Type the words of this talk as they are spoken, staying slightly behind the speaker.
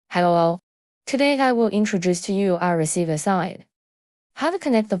Hello all. Today I will introduce to you our receiver side. How to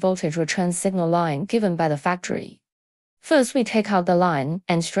connect the voltage return signal line given by the factory. First we take out the line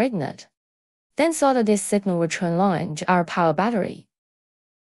and straighten it. Then solder this signal return line to our power battery.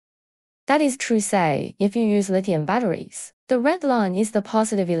 That is true say if you use lithium batteries. The red line is the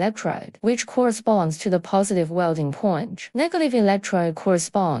positive electrode, which corresponds to the positive welding point. Negative electrode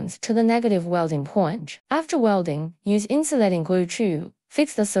corresponds to the negative welding point. After welding, use insulating glue to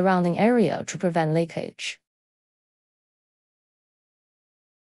fix the surrounding area to prevent leakage.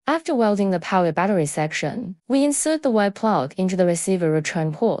 After welding the power battery section, we insert the white plug into the receiver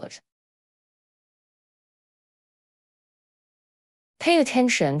return port. Pay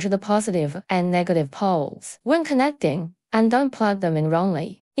attention to the positive and negative poles when connecting, and don't plug them in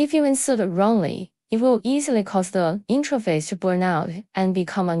wrongly. If you insert it wrongly, it will easily cause the interface to burn out and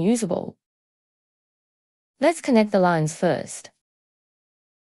become unusable. Let's connect the lines first.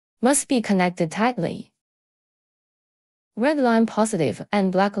 Must be connected tightly. Red line positive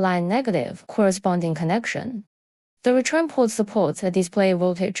and black line negative corresponding connection. The return port supports a display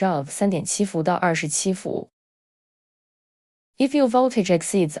voltage of 3.7 伏到27伏. If your voltage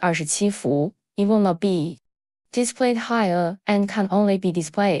exceeds 27 伏, it will not be displayed higher and can only be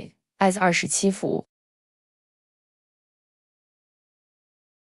displayed as 27伏.